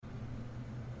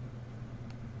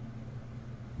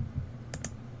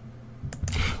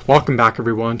Welcome back,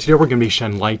 everyone. Today we're going to be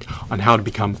shedding light on how to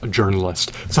become a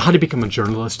journalist. So how to become a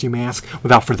journalist, you may ask?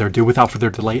 Without further ado, without further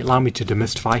delay, allow me to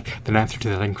demystify the answer to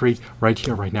that inquiry right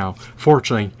here, right now.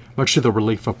 Fortunately, much to the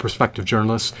relief of prospective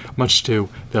journalists, much to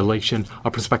the elation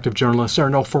of prospective journalists, there are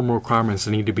no formal requirements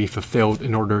that need to be fulfilled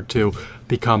in order to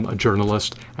become a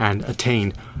journalist and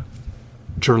attain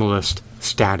journalist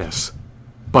status.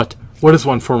 But what is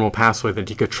one formal pathway that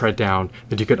you could tread down,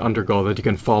 that you could undergo, that you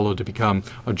can follow to become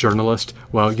a journalist?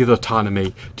 Well, you have the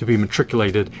autonomy to be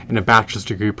matriculated in a bachelor's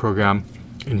degree program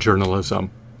in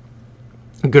journalism.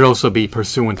 It could also be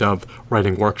pursuant of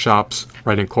writing workshops,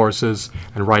 writing courses,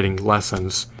 and writing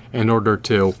lessons in order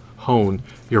to hone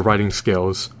your writing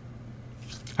skills.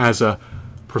 As a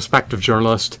prospective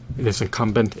journalist, it is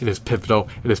incumbent, it is pivotal,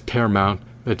 it is paramount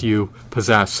that you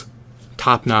possess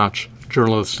top-notch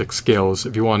journalistic skills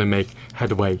if you want to make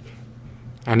headway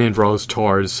and inroads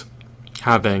towards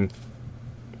having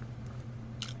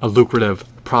a lucrative,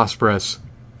 prosperous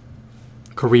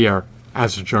career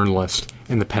as a journalist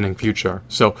in the pending future.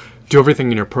 So do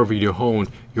everything in your purview to hone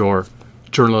your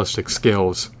journalistic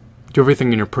skills. Do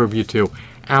everything in your purview to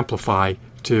amplify,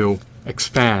 to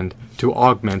expand, to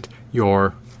augment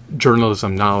your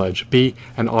journalism knowledge. Be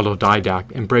an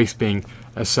autodidact. Embrace being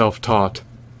a self-taught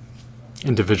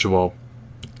individual.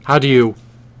 How do you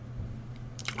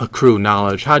accrue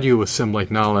knowledge? How do you assimilate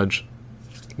knowledge?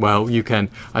 Well, you can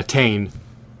attain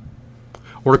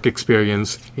work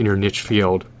experience in your niche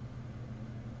field.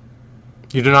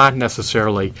 You do not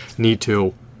necessarily need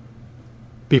to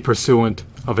be pursuant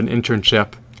of an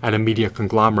internship at a media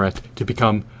conglomerate to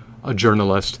become a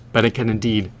journalist, but it can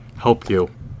indeed help you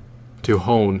to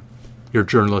hone your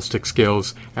journalistic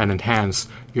skills and enhance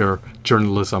your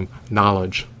journalism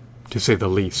knowledge, to say the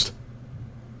least.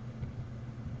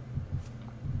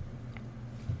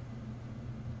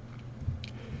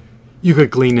 You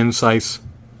could glean insights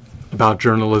about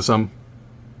journalism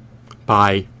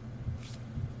by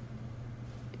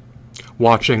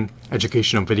watching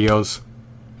educational videos,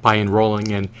 by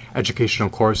enrolling in educational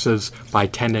courses, by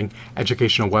attending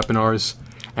educational webinars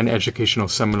and educational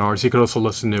seminars. You could also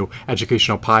listen to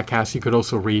educational podcasts. You could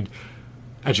also read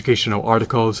educational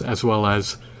articles as well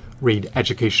as read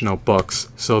educational books.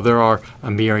 So there are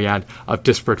a myriad of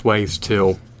disparate ways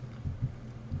to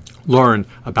learn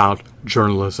about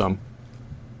journalism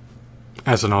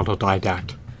as an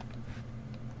autodidact.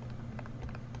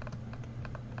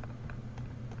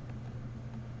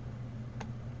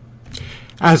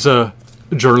 As a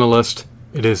journalist,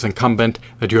 it is incumbent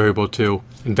that you're able to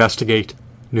investigate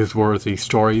newsworthy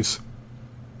stories,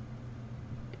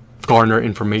 garner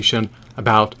information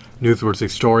about newsworthy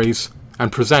stories,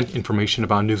 and present information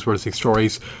about newsworthy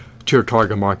stories to your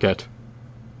target market.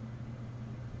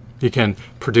 You can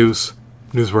produce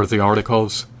newsworthy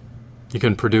articles. You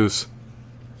can produce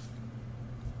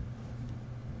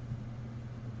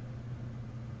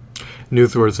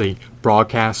newsworthy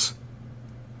broadcasts,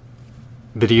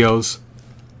 videos,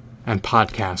 and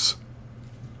podcasts.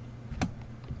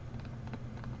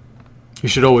 You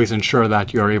should always ensure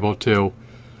that you're able to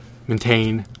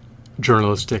maintain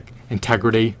journalistic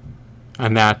integrity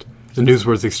and that the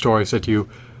newsworthy stories that you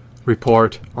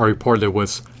report are reported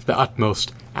with the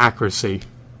utmost accuracy.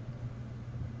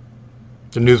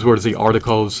 The newsworthy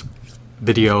articles,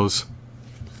 videos,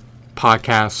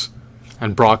 podcasts,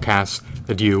 and broadcasts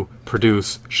that you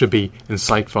produce should be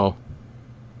insightful.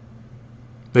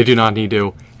 They do not need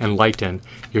to enlighten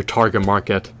your target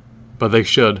market, but they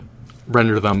should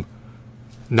render them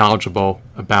knowledgeable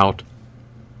about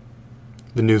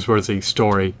the newsworthy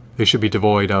story. They should be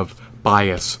devoid of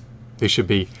bias. They should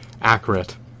be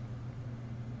accurate,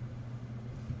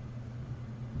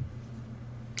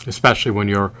 especially when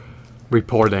you're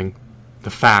reporting the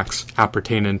facts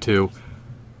appertaining to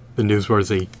the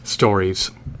newsworthy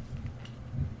stories.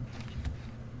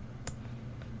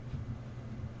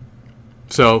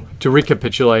 So, to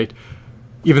recapitulate,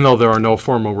 even though there are no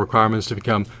formal requirements to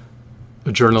become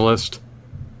a journalist,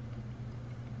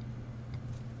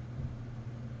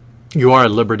 you are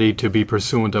at liberty to be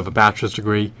pursuant of a bachelor's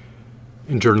degree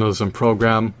in journalism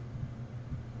program,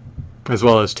 as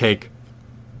well as take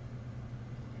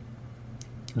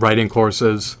writing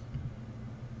courses,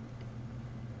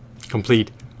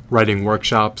 complete writing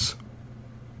workshops,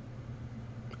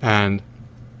 and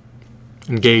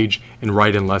engage in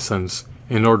writing lessons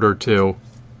in order to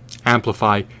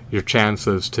amplify your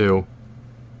chances to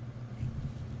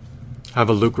have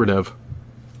a lucrative,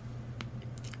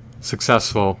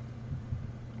 successful,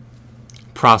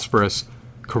 prosperous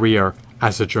career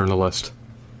as a journalist.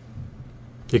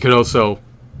 You could also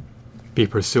be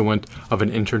pursuant of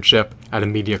an internship at a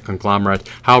media conglomerate.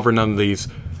 However, none of these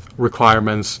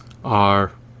requirements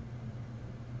are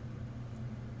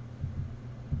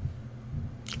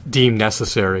deemed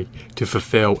necessary to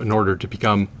fulfill in order to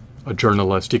become a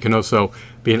journalist. You can also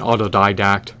be an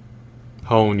autodidact,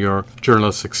 hone your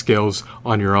journalistic skills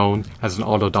on your own as an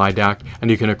autodidact, and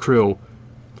you can accrue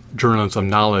journalism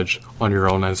knowledge on your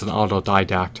own as an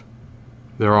autodidact.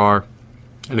 There are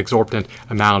an exorbitant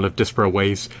amount of disparate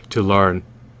ways to learn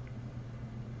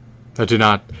that do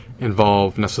not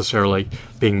involve necessarily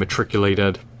being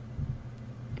matriculated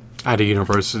at a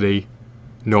university,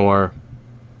 nor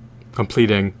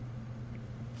completing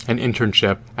an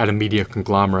internship at a media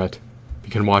conglomerate.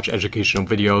 You can watch educational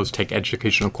videos, take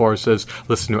educational courses,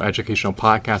 listen to educational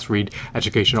podcasts, read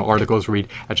educational articles, read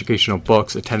educational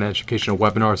books, attend educational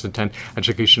webinars, attend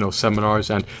educational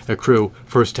seminars, and accrue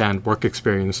first-hand work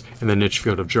experience in the niche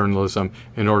field of journalism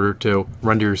in order to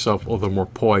render yourself a little more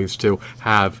poised to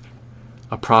have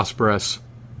a prosperous,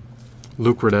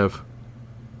 lucrative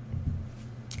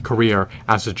career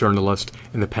as a journalist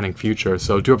in the pending future.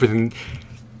 So do everything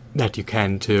that you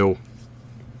can to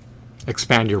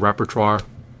expand your repertoire,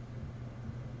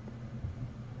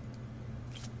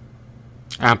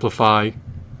 amplify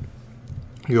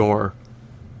your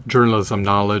journalism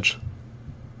knowledge,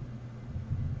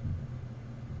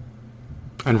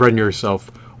 and render yourself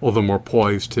all the more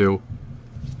poised to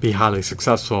be highly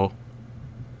successful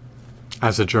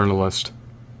as a journalist.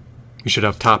 You should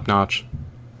have top-notch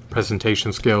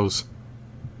presentation skills,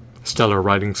 stellar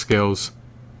writing skills,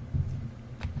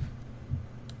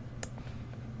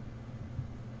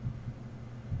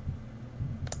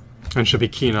 and should be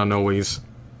keen on always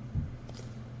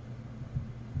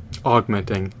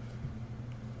augmenting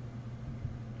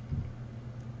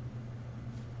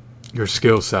your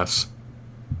skill sets.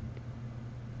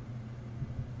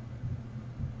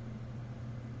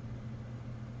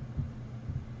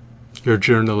 Your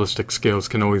journalistic skills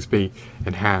can always be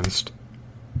enhanced.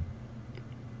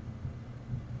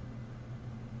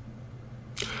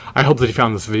 I hope that you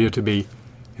found this video to be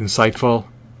insightful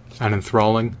and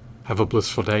enthralling. Have a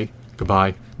blissful day.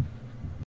 Goodbye.